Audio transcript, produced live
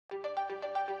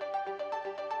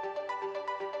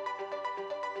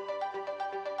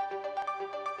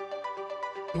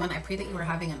Everyone, I pray that you are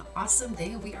having an awesome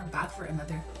day. We are back for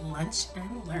another Lunch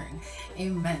and Learn.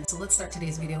 Amen. So let's start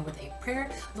today's video with a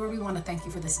prayer. Lord, we want to thank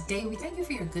you for this day. We thank you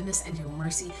for your goodness and your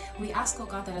mercy. We ask, oh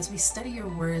God, that as we study your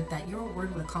word, that your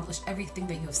word would accomplish everything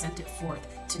that you have sent it forth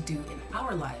to do in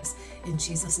our lives. In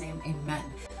Jesus' name, amen.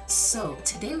 So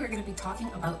today we're going to be talking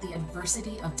about the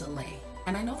adversity of delay.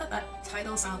 And I know that that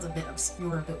title sounds a bit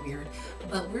obscure, a bit weird,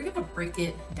 but we're going to break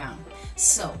it down.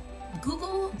 So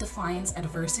Google defines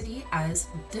adversity as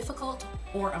difficult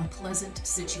or unpleasant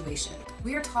situation.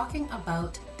 We are talking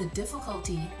about the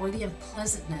difficulty or the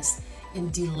unpleasantness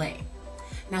in delay.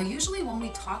 Now, usually when we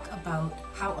talk about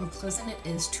how unpleasant it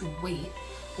is to wait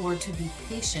or to be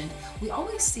patient, we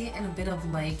always see it in a bit of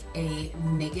like a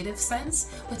negative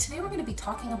sense, but today we're going to be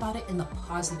talking about it in the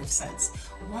positive sense.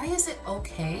 Why is it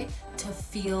okay to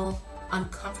feel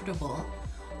uncomfortable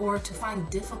or to find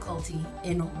difficulty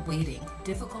in waiting,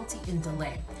 difficulty in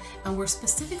delay? And we're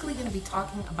specifically going to be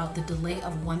talking about the delay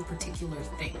of one particular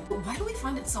thing. Why do we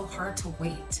find it so hard to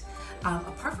wait?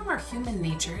 Apart from our human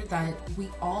nature that we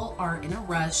all are in a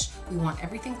rush, we want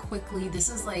everything quickly. This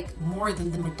is like more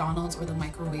than the McDonald's or the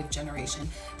microwave generation.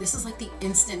 This is like the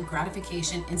instant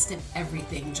gratification, instant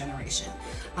everything generation.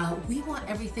 We want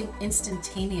everything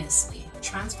instantaneously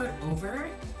transferred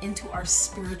over into our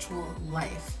spiritual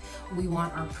life. We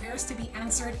want our prayers to be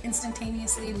answered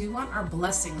instantaneously. We want our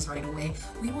blessings right away.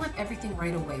 We want everything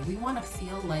right away. We want to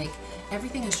feel like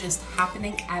everything is just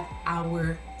happening at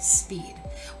our speed.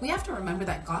 We have to remember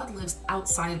that God lives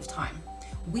outside of time.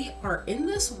 We are in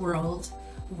this world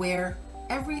where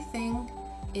everything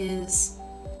is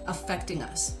affecting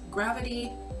us.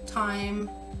 Gravity, time,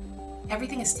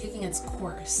 everything is taking its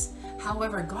course.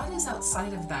 However, God is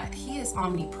outside of that. He is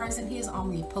omnipresent, He is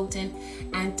omnipotent,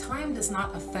 and time does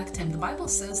not affect Him. The Bible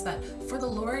says that for the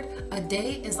Lord, a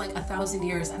day is like 1,000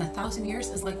 years, and 1,000 years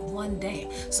is like one day.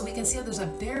 So we can see that there's a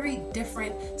very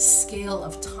different scale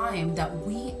of time that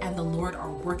we and the Lord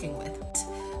are working with.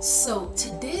 So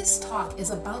today's talk is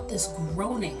about this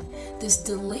groaning, this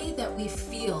delay that we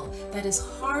feel that is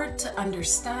hard to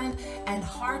understand and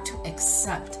hard to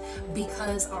accept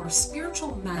because our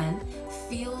spiritual man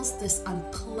feels this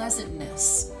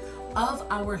unpleasantness of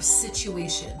our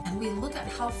situation. And we look at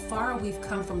how far we've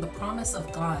come from the promise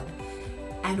of God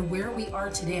and where we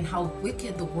are today and how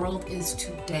wicked the world is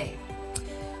today.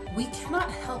 We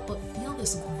cannot help but feel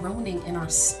this groaning in our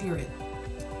spirit.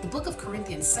 The book of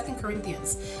Corinthians, 2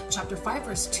 Corinthians, chapter 5,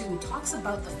 verse 2 talks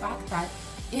about the fact that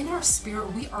in our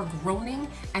spirit we are groaning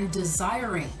and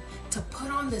desiring to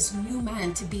put on this new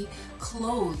man, to be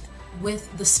clothed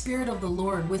with the Spirit of the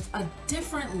Lord, with a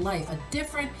different life, a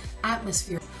different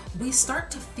atmosphere. We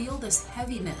start to feel this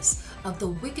heaviness of the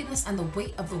wickedness and the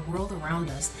weight of the world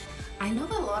around us. I know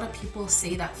that a lot of people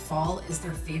say that fall is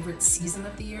their favorite season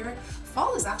of the year.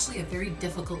 Fall is actually a very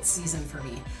difficult season for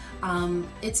me.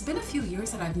 It's been a few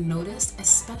years that I've noticed,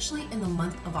 especially in the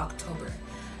month of October.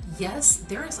 Yes,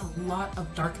 there is a lot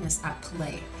of darkness at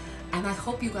play, and I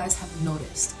hope you guys have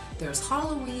noticed. There's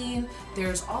Halloween,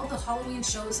 there's all the Halloween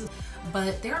shows,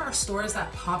 but there are stores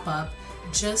that pop up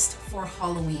just for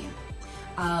Halloween.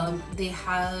 They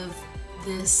have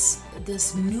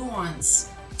this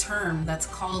nuance term that's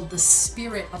called the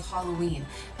spirit of Halloween.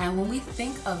 And when we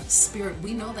think of spirit,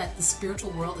 we know that the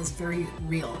spiritual world is very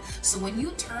real. So when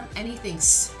you term anything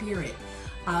spirit,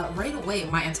 right away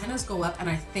my antennas go up and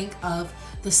I think of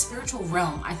the spiritual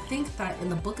realm. I think that in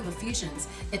the book of Ephesians,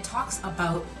 it talks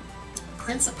about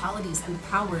principalities and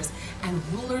powers and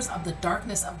rulers of the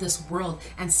darkness of this world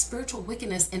and spiritual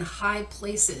wickedness in high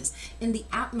places, in the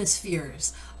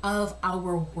atmospheres of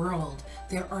our world.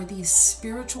 There are these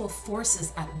spiritual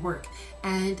forces at work,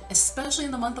 and especially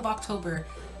in the month of October,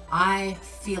 I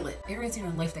feel it. Areas in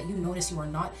your life that you notice you are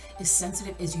not as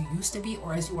sensitive as you used to be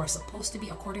or as you are supposed to be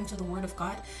according to the Word of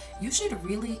God, you should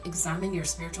really examine your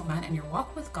spiritual man and your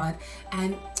walk with God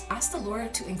and ask the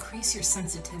Lord to increase your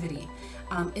sensitivity.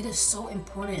 It is so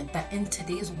important that in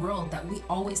today's world that we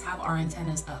always have our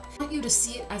antennas up. I want you to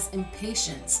see it as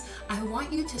impatience. I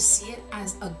want you to see it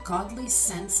as a godly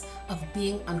sense of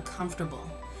being uncomfortable.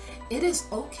 It is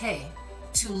okay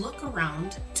to look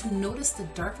around, to notice the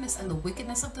darkness and the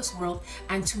wickedness of this world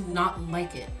and to not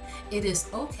like it. It is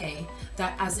okay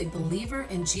that as a believer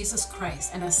in Jesus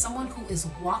Christ and as someone who is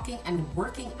walking and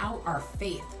working out our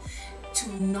faith,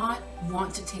 to not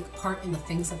want to take part in the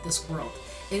things of this world.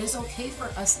 It is okay for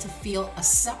us to feel a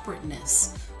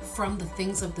separateness from the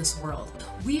things of this world.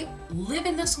 We live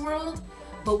in this world,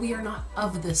 but we are not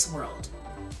of this world.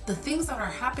 The things that are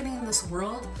happening in this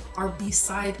world are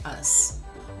beside us.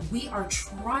 We are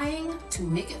trying to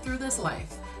make it through this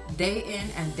life, day in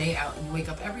and day out. You wake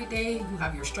up every day, you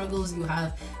have your struggles, you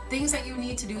have things that you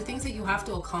need to do, things that you have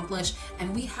to accomplish,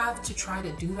 and we have to try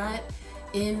to do that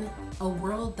in a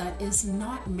world that is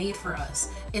not made for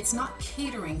us. It's not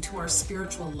catering to our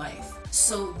spiritual life.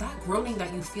 So that groaning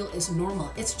that you feel is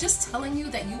normal. It's just telling you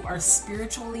that you are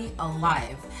spiritually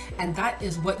alive, and that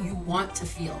is what you want to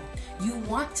feel. You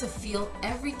want to feel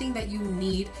everything that you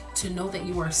need to know that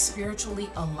you are spiritually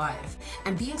alive.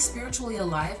 And being spiritually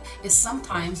alive is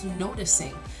sometimes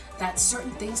noticing that certain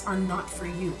things are not for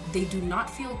you. They do not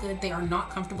feel good. They are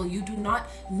not comfortable. You do not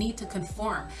need to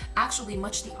conform. Actually,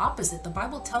 much the opposite. The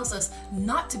Bible tells us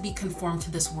not to be conformed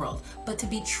to this world, but to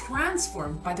be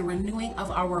transformed by the renewing of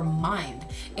our mind.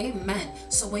 Amen.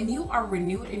 So when you are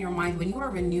renewed in your mind, when you are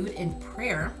renewed in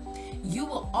prayer, you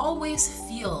will always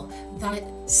feel that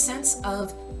sense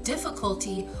of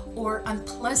difficulty or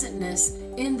unpleasantness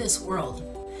in this world.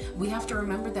 We have to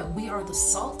remember that we are the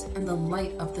salt and the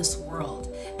light of this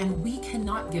world, and we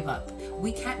cannot give up.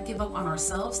 We can't give up on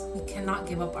ourselves, we cannot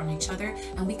give up on each other,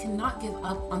 and we cannot give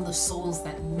up on the souls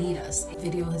that need us. The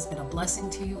video has been a blessing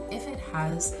to you. If it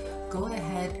has, go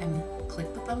ahead and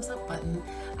click the thumbs up button.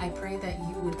 I pray that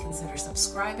you would consider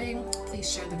subscribing.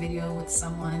 Please share the video with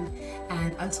someone.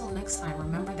 And until next time,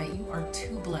 remember that you are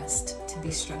too blessed to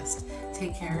be stressed.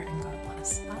 Take care and God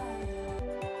bless. Bye.